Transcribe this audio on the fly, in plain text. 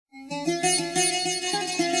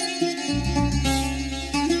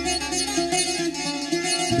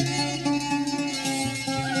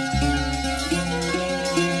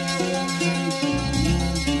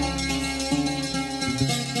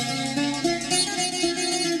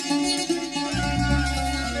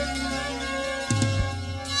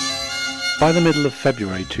By the middle of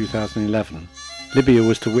February 2011, Libya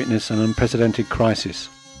was to witness an unprecedented crisis.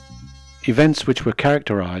 Events which were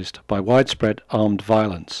characterized by widespread armed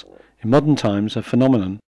violence, in modern times a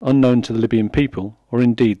phenomenon unknown to the Libyan people or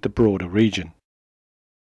indeed the broader region.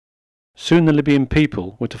 Soon the Libyan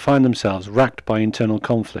people were to find themselves racked by internal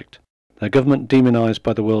conflict, their government demonized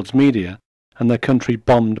by the world's media, and their country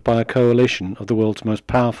bombed by a coalition of the world's most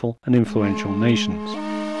powerful and influential nations.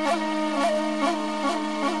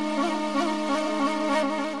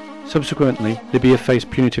 Subsequently, Libya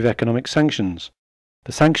faced punitive economic sanctions.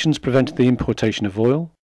 The sanctions prevented the importation of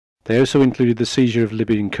oil. They also included the seizure of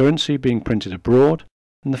Libyan currency being printed abroad,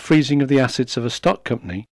 and the freezing of the assets of a stock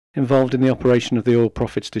company involved in the operation of the Oil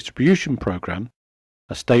Profits Distribution Programme,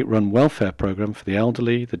 a state-run welfare programme for the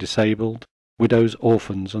elderly, the disabled, widows,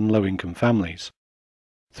 orphans and low-income families,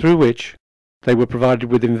 through which they were provided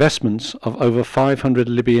with investments of over 500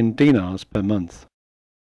 Libyan dinars per month.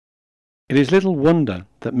 It is little wonder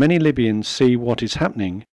that many Libyans see what is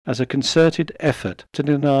happening as a concerted effort to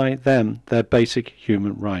deny them their basic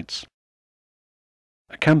human rights.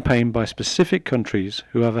 A campaign by specific countries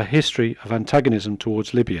who have a history of antagonism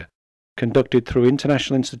towards Libya, conducted through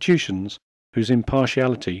international institutions whose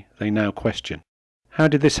impartiality they now question. How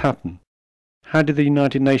did this happen? How did the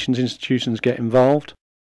United Nations institutions get involved?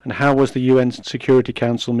 And how was the UN Security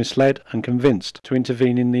Council misled and convinced to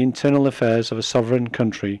intervene in the internal affairs of a sovereign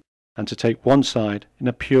country and to take one side in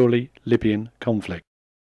a purely Libyan conflict?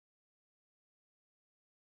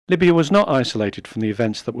 Libya was not isolated from the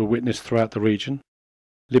events that were witnessed throughout the region.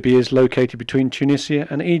 Libya is located between Tunisia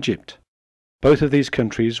and Egypt. Both of these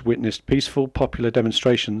countries witnessed peaceful popular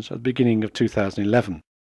demonstrations at the beginning of 2011.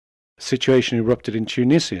 A situation erupted in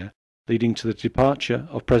Tunisia, leading to the departure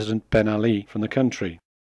of President Ben Ali from the country.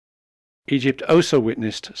 Egypt also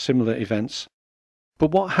witnessed similar events.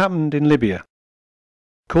 But what happened in Libya?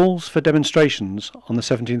 Calls for demonstrations on the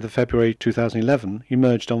 17th of February 2011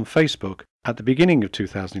 emerged on Facebook at the beginning of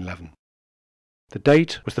 2011. The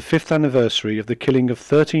date was the 5th anniversary of the killing of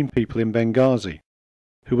 13 people in Benghazi,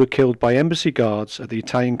 who were killed by embassy guards at the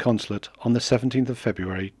Italian consulate on the 17th of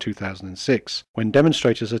February 2006, when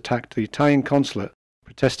demonstrators attacked the Italian consulate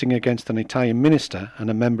protesting against an Italian minister and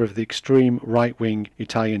a member of the extreme right-wing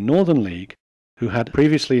Italian Northern League who had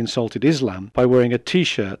previously insulted Islam by wearing a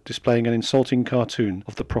T-shirt displaying an insulting cartoon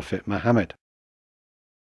of the Prophet Muhammad.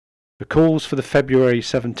 The calls for the February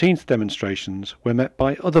 17th demonstrations were met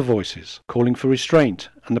by other voices, calling for restraint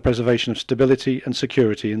and the preservation of stability and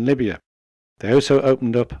security in Libya. They also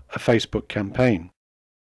opened up a Facebook campaign.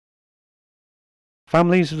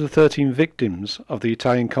 Families of the 13 victims of the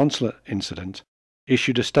Italian consulate incident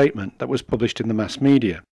issued a statement that was published in the mass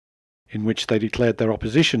media, in which they declared their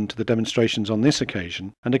opposition to the demonstrations on this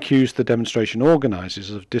occasion and accused the demonstration organisers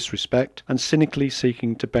of disrespect and cynically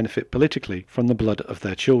seeking to benefit politically from the blood of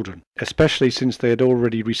their children, especially since they had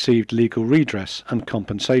already received legal redress and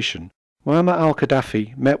compensation. Muammar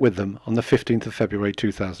al-Gaddafi met with them on the 15th of February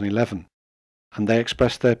 2011, and they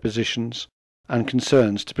expressed their positions and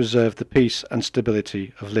concerns to preserve the peace and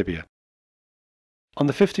stability of Libya. On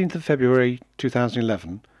the 15th of February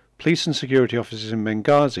 2011, police and security officers in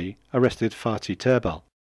Benghazi arrested Fatih Terbal.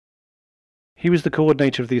 He was the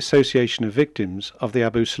coordinator of the Association of Victims of the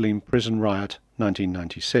Abu Salim prison riot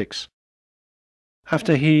 1996.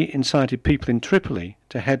 After he incited people in Tripoli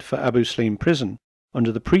to head for Abu Salim prison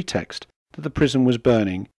under the pretext that the prison was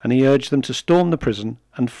burning, and he urged them to storm the prison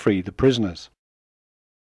and free the prisoners.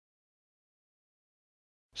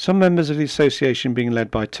 Some members of the association, being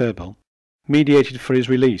led by Terbal, mediated for his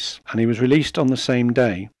release, and he was released on the same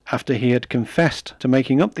day after he had confessed to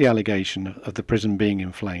making up the allegation of the prison being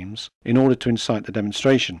in flames in order to incite the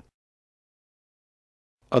demonstration.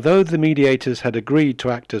 Although the mediators had agreed to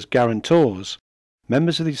act as guarantors,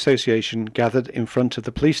 members of the association gathered in front of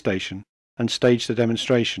the police station and staged the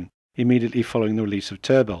demonstration immediately following the release of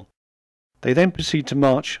Terbal. They then proceeded to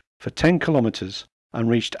march for 10 kilometres and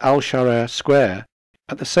reached Al-Sharia Square.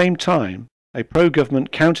 At the same time, a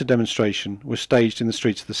pro-government counter-demonstration was staged in the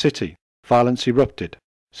streets of the city. Violence erupted.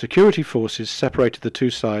 Security forces separated the two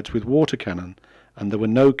sides with water cannon, and there were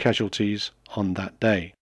no casualties on that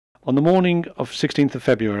day. On the morning of 16th of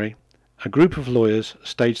February, a group of lawyers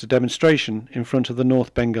staged a demonstration in front of the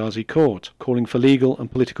North Benghazi court, calling for legal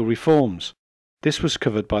and political reforms. This was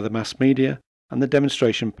covered by the mass media, and the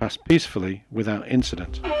demonstration passed peacefully without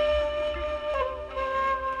incident.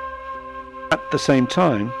 At the same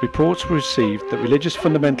time, reports were received that religious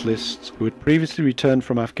fundamentalists who had previously returned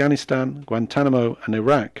from Afghanistan, Guantanamo and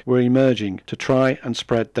Iraq were emerging to try and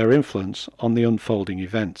spread their influence on the unfolding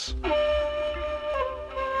events.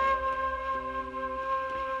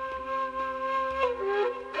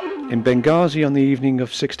 In Benghazi on the evening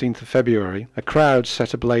of 16th of February, a crowd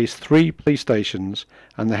set ablaze 3 police stations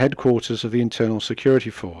and the headquarters of the Internal Security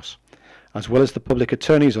Force, as well as the Public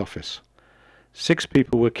Attorney's Office. 6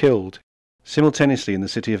 people were killed. Simultaneously in the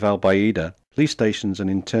city of al-Qaeda, police stations and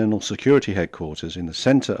internal security headquarters in the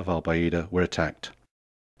centre of al-Qaeda were attacked.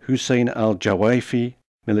 Hussein al-Jawaifi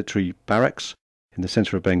military barracks in the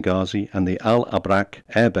centre of Benghazi and the al-Abrak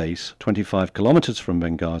air base 25 kilometres from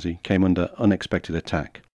Benghazi came under unexpected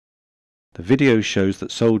attack. The video shows that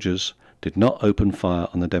soldiers did not open fire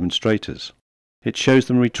on the demonstrators. It shows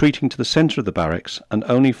them retreating to the centre of the barracks and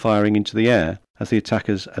only firing into the air as the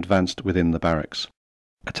attackers advanced within the barracks.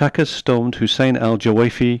 Attackers stormed Hussein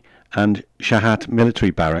al-Jawaifi and Shahat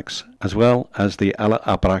military barracks as well as the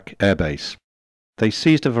al-Abrak air base. They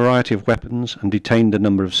seized a variety of weapons and detained a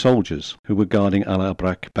number of soldiers who were guarding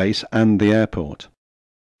al-Abrak base and the airport.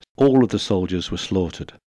 All of the soldiers were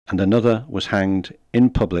slaughtered, and another was hanged in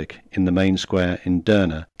public in the main square in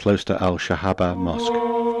Derna, close to Al-Shahaba Mosque.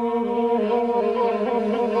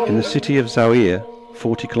 In the city of Zawiya,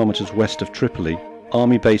 40 kilometres west of Tripoli,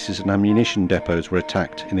 army bases and ammunition depots were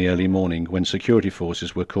attacked in the early morning when security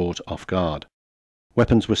forces were caught off guard.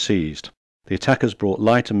 Weapons were seized. The attackers brought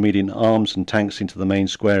light and medium arms and tanks into the main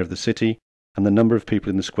square of the city, and the number of people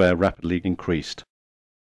in the square rapidly increased.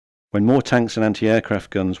 When more tanks and anti-aircraft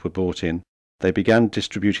guns were brought in, they began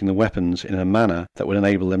distributing the weapons in a manner that would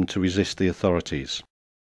enable them to resist the authorities.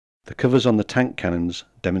 The covers on the tank cannons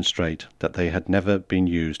demonstrate that they had never been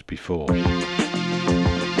used before.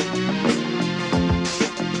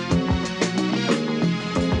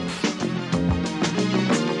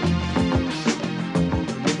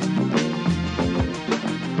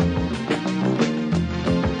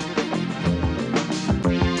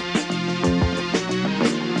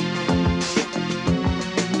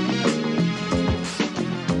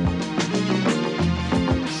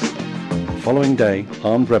 The following day,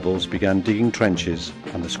 armed rebels began digging trenches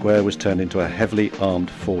and the square was turned into a heavily armed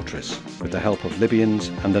fortress with the help of Libyans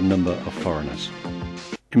and a number of foreigners.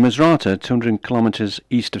 In Misrata, 200 kilometres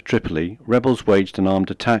east of Tripoli, rebels waged an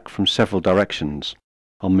armed attack from several directions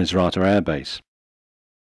on Misrata Air Base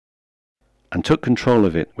and took control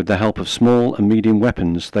of it with the help of small and medium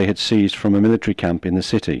weapons they had seized from a military camp in the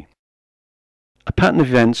city. A pattern of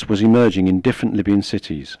events was emerging in different Libyan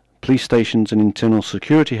cities. Police stations and internal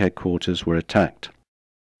security headquarters were attacked.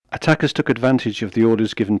 Attackers took advantage of the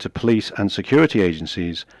orders given to police and security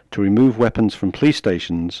agencies to remove weapons from police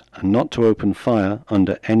stations and not to open fire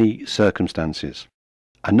under any circumstances.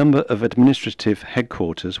 A number of administrative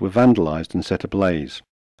headquarters were vandalised and set ablaze,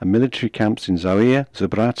 and military camps in Zawiya,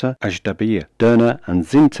 Zubrata, Ajdabiya, Derna and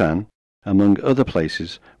Zintan, among other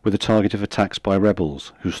places, were the target of attacks by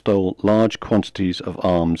rebels who stole large quantities of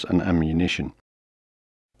arms and ammunition.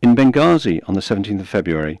 In Benghazi on the 17th of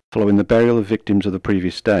February, following the burial of victims of the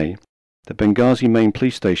previous day, the Benghazi main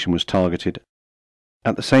police station was targeted.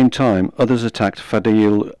 At the same time, others attacked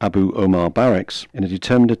Fadil Abu Omar barracks in a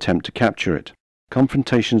determined attempt to capture it.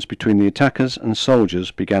 Confrontations between the attackers and soldiers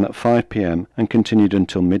began at 5 p.m. and continued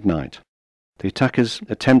until midnight. The attackers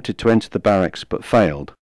attempted to enter the barracks but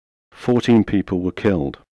failed. 14 people were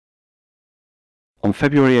killed. On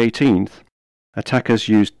February 18th, attackers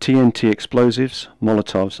used TNT explosives,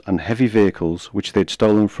 Molotovs and heavy vehicles which they had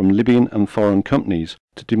stolen from Libyan and foreign companies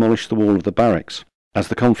to demolish the wall of the barracks. As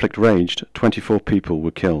the conflict raged, 24 people were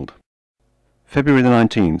killed. February the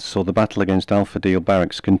 19th saw the battle against Al-Fadil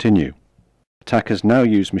barracks continue. Attackers now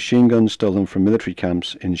used machine guns stolen from military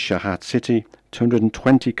camps in Shahat city,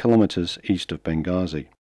 220 kilometres east of Benghazi.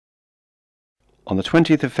 On the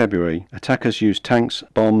 20th of February, attackers used tanks,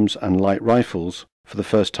 bombs and light rifles for the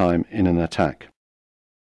first time in an attack.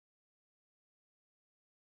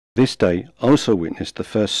 This day also witnessed the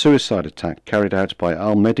first suicide attack carried out by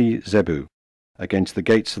Al-Mehdi Zebu against the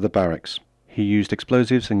gates of the barracks. He used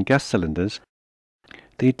explosives and gas cylinders.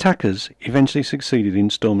 The attackers eventually succeeded in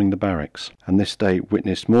storming the barracks, and this day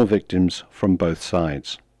witnessed more victims from both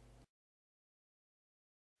sides.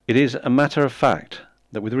 It is a matter of fact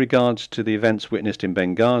that with regards to the events witnessed in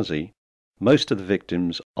Benghazi, most of the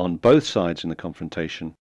victims on both sides in the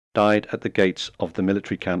confrontation died at the gates of the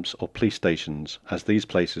military camps or police stations as these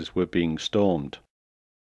places were being stormed.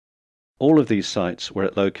 All of these sites were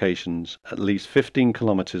at locations at least 15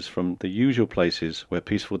 kilometres from the usual places where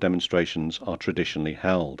peaceful demonstrations are traditionally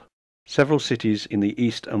held. Several cities in the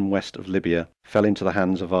east and west of Libya fell into the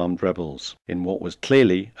hands of armed rebels in what was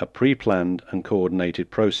clearly a pre-planned and coordinated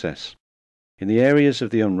process. In the areas of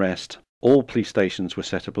the unrest, all police stations were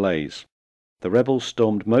set ablaze. The rebels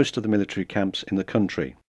stormed most of the military camps in the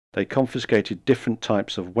country. They confiscated different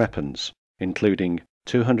types of weapons, including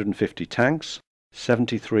 250 tanks,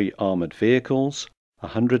 73 armoured vehicles,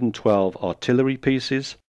 112 artillery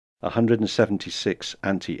pieces, 176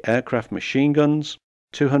 anti-aircraft machine guns,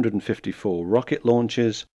 254 rocket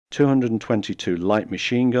launchers, 222 light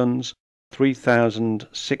machine guns,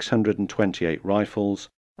 3,628 rifles,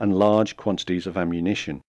 and large quantities of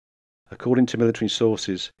ammunition. According to military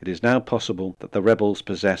sources, it is now possible that the rebels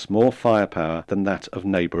possess more firepower than that of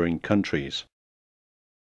neighbouring countries.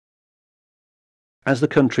 As the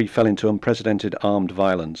country fell into unprecedented armed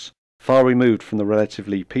violence, far removed from the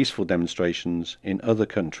relatively peaceful demonstrations in other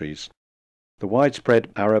countries, the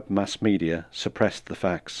widespread Arab mass media suppressed the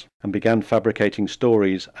facts and began fabricating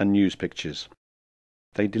stories and news pictures.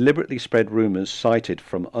 They deliberately spread rumours cited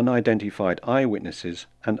from unidentified eyewitnesses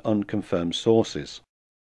and unconfirmed sources.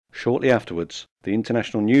 Shortly afterwards, the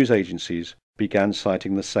international news agencies began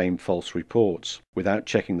citing the same false reports, without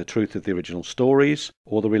checking the truth of the original stories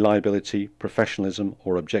or the reliability, professionalism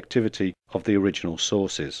or objectivity of the original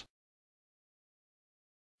sources.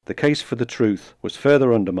 The case for the truth was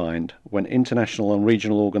further undermined when international and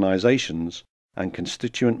regional organisations and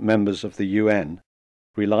constituent members of the UN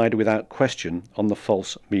relied without question on the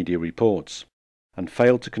false media reports, and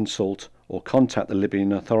failed to consult or contact the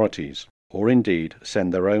Libyan authorities, or indeed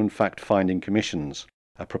send their own fact-finding commissions,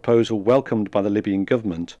 a proposal welcomed by the Libyan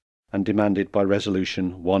government and demanded by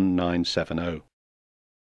Resolution 1970.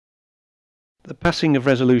 The passing of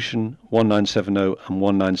Resolution 1970 and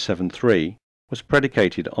 1973 was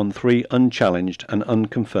predicated on three unchallenged and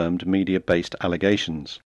unconfirmed media-based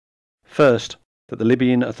allegations. First, that the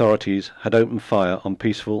Libyan authorities had opened fire on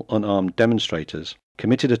peaceful, unarmed demonstrators,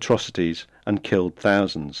 committed atrocities and killed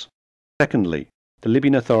thousands. Secondly, the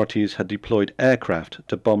Libyan authorities had deployed aircraft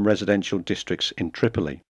to bomb residential districts in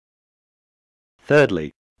Tripoli.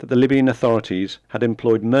 Thirdly, that the Libyan authorities had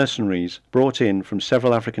employed mercenaries brought in from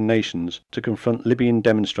several African nations to confront Libyan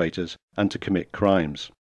demonstrators and to commit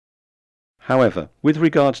crimes. However, with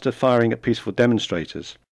regards to firing at peaceful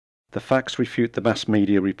demonstrators, the facts refute the mass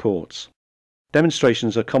media reports.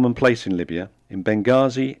 Demonstrations are commonplace in Libya. In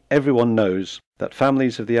Benghazi, everyone knows that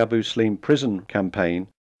families of the Abu Slim prison campaign,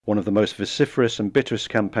 one of the most vociferous and bitterest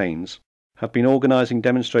campaigns, have been organising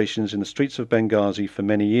demonstrations in the streets of Benghazi for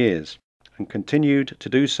many years, and continued to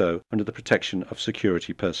do so under the protection of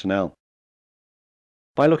security personnel.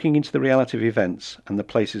 By looking into the reality of events and the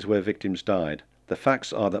places where victims died, the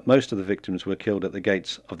facts are that most of the victims were killed at the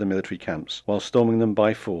gates of the military camps while storming them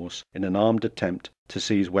by force in an armed attempt to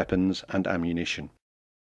seize weapons and ammunition.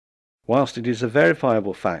 Whilst it is a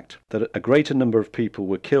verifiable fact that a greater number of people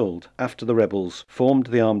were killed after the rebels formed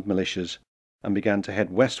the armed militias and began to head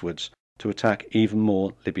westwards to attack even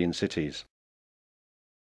more Libyan cities.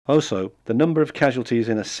 Also, the number of casualties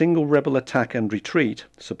in a single rebel attack and retreat,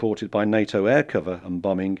 supported by NATO air cover and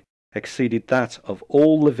bombing, exceeded that of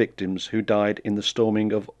all the victims who died in the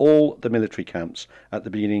storming of all the military camps at the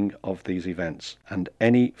beginning of these events, and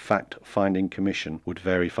any fact-finding commission would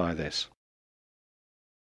verify this.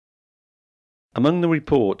 Among the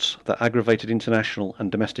reports that aggravated international and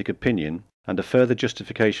domestic opinion, and a further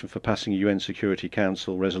justification for passing UN Security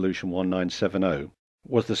Council Resolution 1970,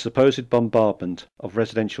 was the supposed bombardment of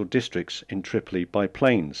residential districts in Tripoli by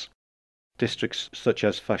planes. Districts such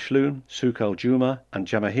as Fashloun, Souk al-Juma and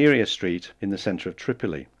Jamahiriya Street in the centre of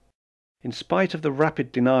Tripoli. In spite of the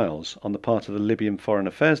rapid denials on the part of the Libyan Foreign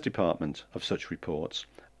Affairs Department of such reports,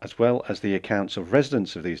 as well as the accounts of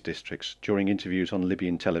residents of these districts during interviews on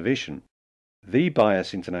Libyan television, the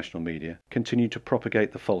biased international media continued to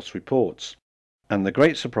propagate the false reports, and the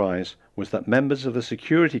great surprise was that members of the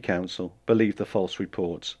Security Council believed the false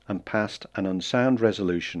reports and passed an unsound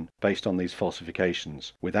resolution based on these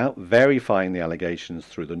falsifications, without verifying the allegations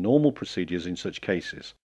through the normal procedures in such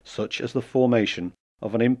cases, such as the formation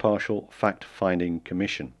of an impartial fact-finding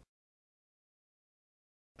commission.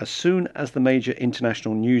 As soon as the major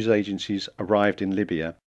international news agencies arrived in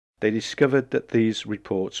Libya, they discovered that these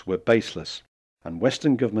reports were baseless, and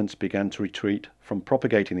Western governments began to retreat from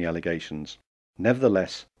propagating the allegations.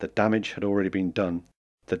 Nevertheless, the damage had already been done,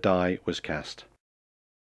 the die was cast.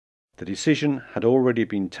 The decision had already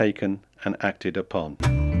been taken and acted upon.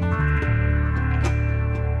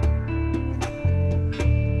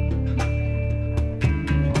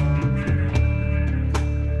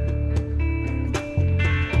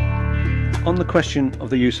 On the question of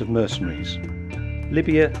the use of mercenaries,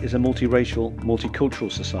 Libya is a multiracial,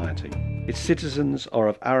 multicultural society. Its citizens are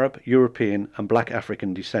of Arab, European and Black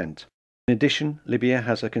African descent. In addition, Libya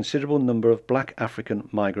has a considerable number of Black African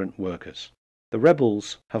migrant workers. The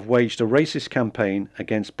rebels have waged a racist campaign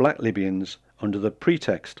against Black Libyans under the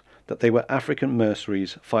pretext that they were African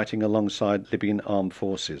mercenaries fighting alongside Libyan armed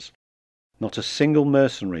forces. Not a single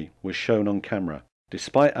mercenary was shown on camera,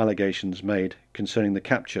 despite allegations made concerning the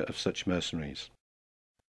capture of such mercenaries.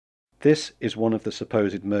 This is one of the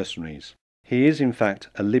supposed mercenaries. He is in fact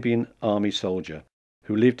a Libyan army soldier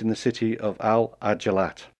who lived in the city of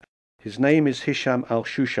Al-Ajalat. His name is Hisham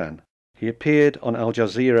al-Shushan. He appeared on Al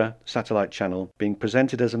Jazeera satellite channel being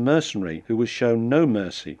presented as a mercenary who was shown no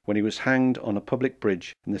mercy when he was hanged on a public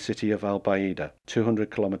bridge in the city of al-Qaeda, 200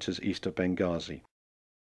 kilometers east of Benghazi.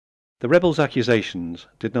 The rebels' accusations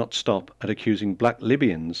did not stop at accusing black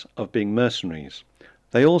Libyans of being mercenaries.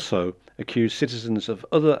 They also accused citizens of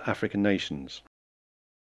other African nations.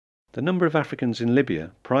 The number of Africans in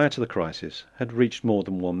Libya prior to the crisis had reached more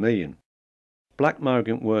than 1 million. Black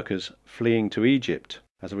migrant workers fleeing to Egypt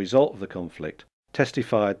as a result of the conflict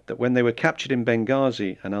testified that when they were captured in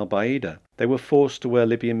Benghazi and al-Qaeda, they were forced to wear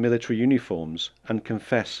Libyan military uniforms and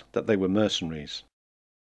confess that they were mercenaries.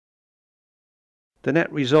 The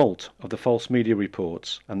net result of the false media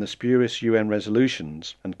reports and the spurious UN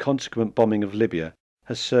resolutions and consequent bombing of Libya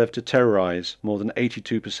has served to terrorise more than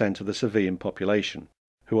 82% of the civilian population,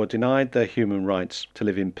 who are denied their human rights to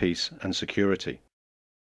live in peace and security.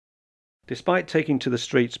 Despite taking to the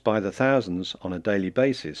streets by the thousands on a daily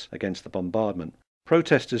basis against the bombardment,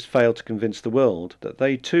 protesters failed to convince the world that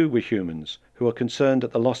they too were humans who are concerned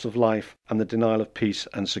at the loss of life and the denial of peace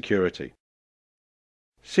and security.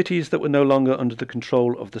 Cities that were no longer under the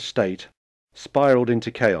control of the state spiraled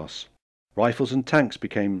into chaos. Rifles and tanks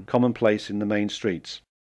became commonplace in the main streets.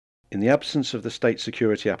 In the absence of the state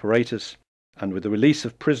security apparatus, and with the release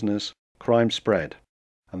of prisoners, crime spread,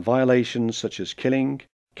 and violations such as killing,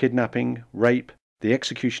 kidnapping, rape, the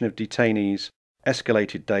execution of detainees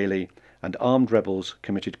escalated daily, and armed rebels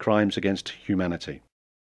committed crimes against humanity.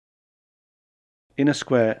 In a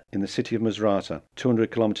square in the city of Misrata,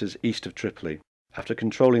 200 kilometers east of Tripoli, after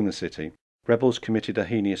controlling the city, rebels committed a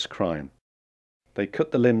heinous crime. They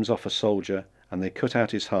cut the limbs off a soldier, and they cut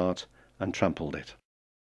out his heart and trampled it.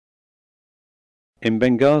 In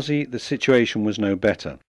Benghazi, the situation was no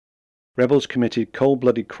better. Rebels committed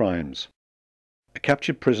cold-blooded crimes. A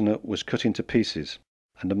captured prisoner was cut into pieces,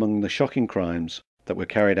 and among the shocking crimes that were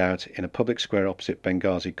carried out in a public square opposite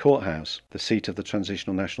Benghazi courthouse, the seat of the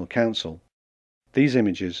Transitional National Council, these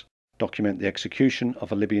images document the execution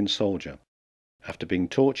of a Libyan soldier, after being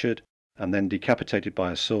tortured and then decapitated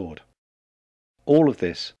by a sword. All of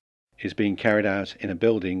this is being carried out in a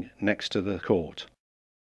building next to the court,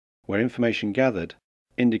 where information gathered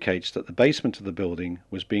indicates that the basement of the building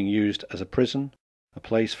was being used as a prison, a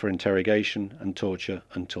place for interrogation and torture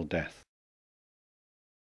until death.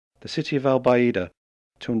 The city of al-Qaeda,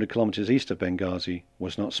 200 kilometers east of Benghazi,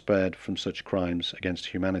 was not spared from such crimes against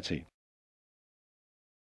humanity.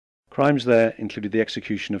 Crimes there included the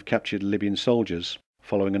execution of captured Libyan soldiers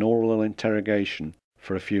following an oral interrogation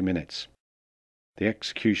for a few minutes. The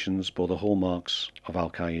executions bore the hallmarks of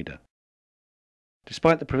al-Qaeda.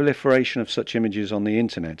 Despite the proliferation of such images on the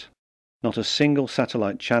internet, not a single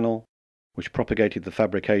satellite channel which propagated the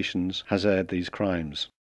fabrications has aired these crimes,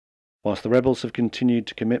 whilst the rebels have continued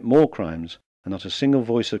to commit more crimes, and not a single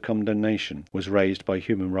voice of condemnation was raised by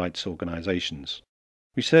human rights organisations.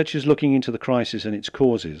 Researchers looking into the crisis and its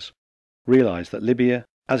causes realise that Libya,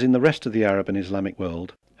 as in the rest of the Arab and Islamic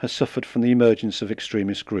world, has suffered from the emergence of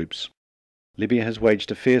extremist groups. Libya has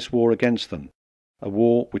waged a fierce war against them, a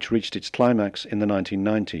war which reached its climax in the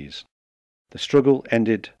 1990s. The struggle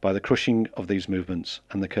ended by the crushing of these movements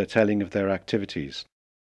and the curtailing of their activities.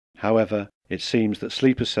 However, it seems that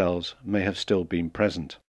sleeper cells may have still been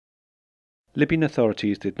present. Libyan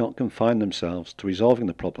authorities did not confine themselves to resolving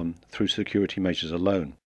the problem through security measures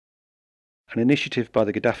alone. An initiative by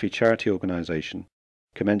the Gaddafi charity organisation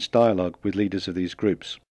commenced dialogue with leaders of these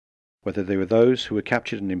groups, whether they were those who were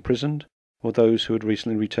captured and imprisoned or those who had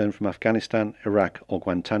recently returned from Afghanistan, Iraq or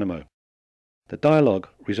Guantanamo. The dialogue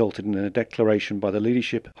resulted in a declaration by the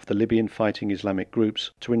leadership of the Libyan fighting Islamic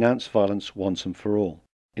groups to renounce violence once and for all,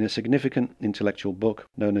 in a significant intellectual book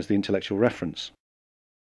known as the Intellectual Reference.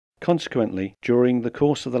 Consequently, during the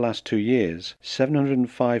course of the last 2 years,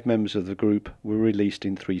 705 members of the group were released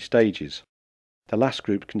in 3 stages. The last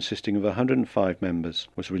group, consisting of 105 members,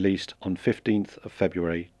 was released on 15th of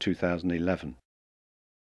February 2011.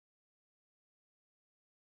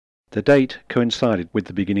 The date coincided with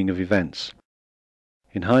the beginning of events.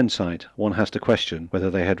 In hindsight, one has to question whether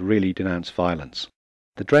they had really denounced violence.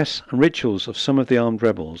 The dress and rituals of some of the armed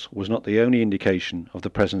rebels was not the only indication of the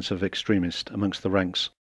presence of extremists amongst the ranks.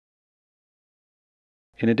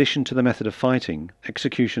 In addition to the method of fighting,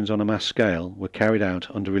 executions on a mass scale were carried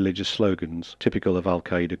out under religious slogans typical of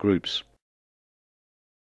al-Qaeda groups.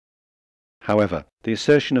 However, the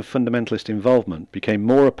assertion of fundamentalist involvement became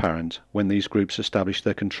more apparent when these groups established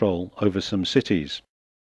their control over some cities.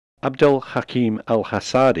 Abdel Hakim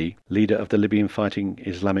al-Hassadi, leader of the Libyan fighting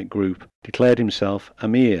Islamic group, declared himself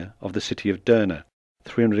Emir of the city of Derna,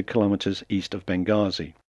 300 kilometers east of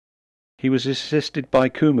Benghazi. He was assisted by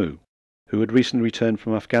Kumu, who had recently returned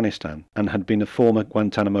from Afghanistan and had been a former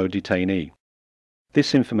Guantanamo detainee.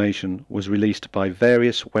 This information was released by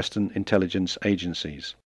various Western intelligence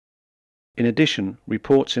agencies. In addition,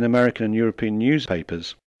 reports in American and European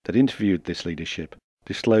newspapers that interviewed this leadership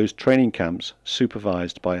disclosed training camps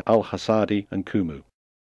supervised by al-Hassadi and Kumu.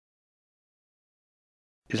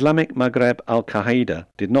 Islamic Maghreb al-Qaeda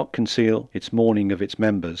did not conceal its mourning of its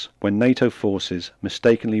members when NATO forces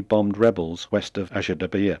mistakenly bombed rebels west of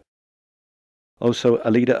Ajdabiya. Also, a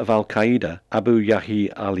leader of al-Qaeda, Abu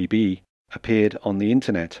Yahya al-Libi, appeared on the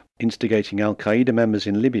internet instigating al-Qaeda members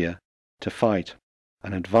in Libya to fight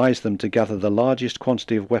and advised them to gather the largest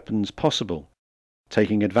quantity of weapons possible,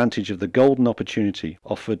 taking advantage of the golden opportunity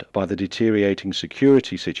offered by the deteriorating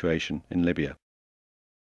security situation in Libya.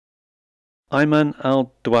 Ayman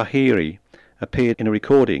al-Dawahiri appeared in a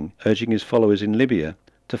recording urging his followers in Libya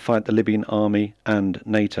to fight the Libyan army and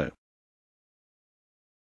NATO.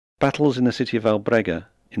 Battles in the city of Al-Brega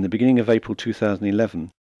in the beginning of April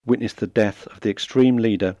 2011 witnessed the death of the extreme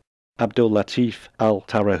leader Abdul Latif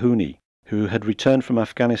al-Tarahuni, who had returned from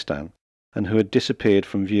Afghanistan and who had disappeared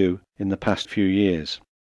from view in the past few years.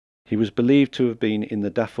 He was believed to have been in the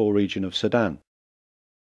Darfur region of Sudan.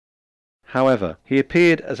 However, he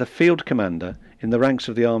appeared as a field commander in the ranks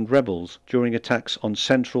of the armed rebels during attacks on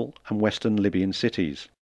central and western Libyan cities.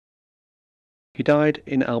 He died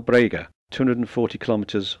in Al-Brega, 240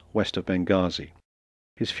 kilometers west of Benghazi.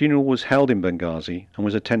 His funeral was held in Benghazi and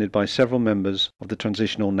was attended by several members of the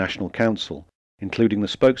Transitional National Council, including the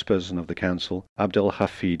spokesperson of the council, Abdel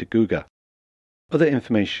Hafid Guga. Other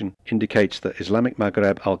information indicates that Islamic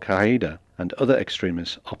Maghreb al-Qaeda and other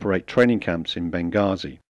extremists operate training camps in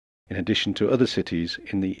Benghazi, in addition to other cities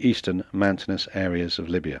in the eastern mountainous areas of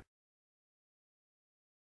Libya.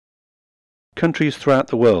 Countries throughout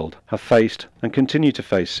the world have faced and continue to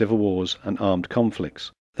face civil wars and armed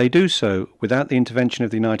conflicts. They do so without the intervention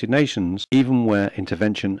of the United Nations, even where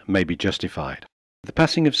intervention may be justified. With the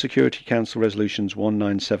passing of Security Council Resolutions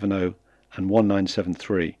 1970 and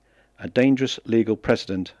 1973, a dangerous legal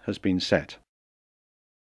precedent has been set.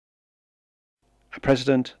 A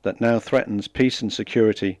precedent that now threatens peace and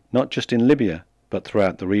security not just in Libya, but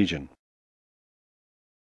throughout the region.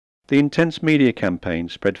 The intense media campaign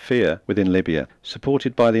spread fear within Libya,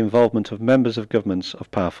 supported by the involvement of members of governments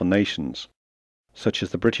of powerful nations, such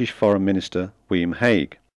as the British Foreign Minister William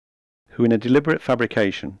Hague, who in a deliberate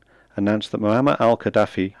fabrication announced that Muammar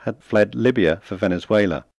al-Gaddafi had fled Libya for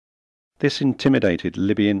Venezuela. This intimidated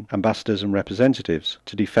Libyan ambassadors and representatives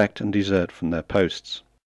to defect and desert from their posts.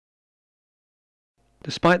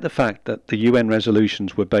 Despite the fact that the UN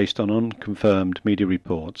resolutions were based on unconfirmed media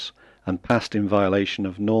reports and passed in violation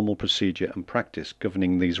of normal procedure and practice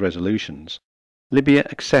governing these resolutions, Libya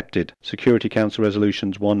accepted Security Council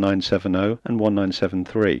Resolutions 1970 and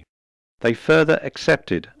 1973. They further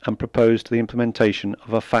accepted and proposed the implementation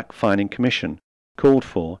of a fact-finding commission called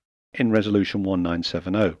for in Resolution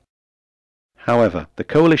 1970. However, the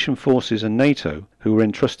coalition forces and NATO, who were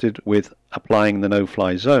entrusted with applying the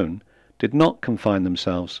no-fly zone, did not confine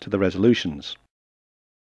themselves to the resolutions.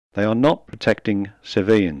 They are not protecting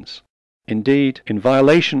civilians. Indeed, in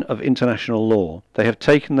violation of international law, they have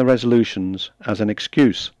taken the resolutions as an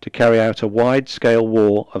excuse to carry out a wide-scale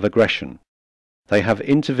war of aggression. They have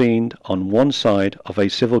intervened on one side of a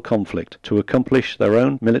civil conflict to accomplish their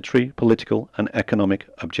own military, political and economic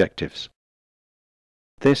objectives.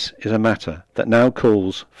 This is a matter that now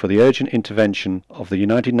calls for the urgent intervention of the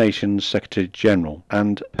United Nations Secretary-General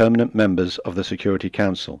and permanent members of the Security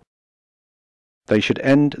Council. They should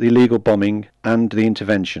end the illegal bombing and the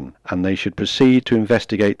intervention, and they should proceed to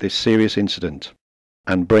investigate this serious incident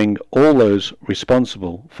and bring all those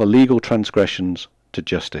responsible for legal transgressions to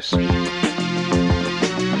justice.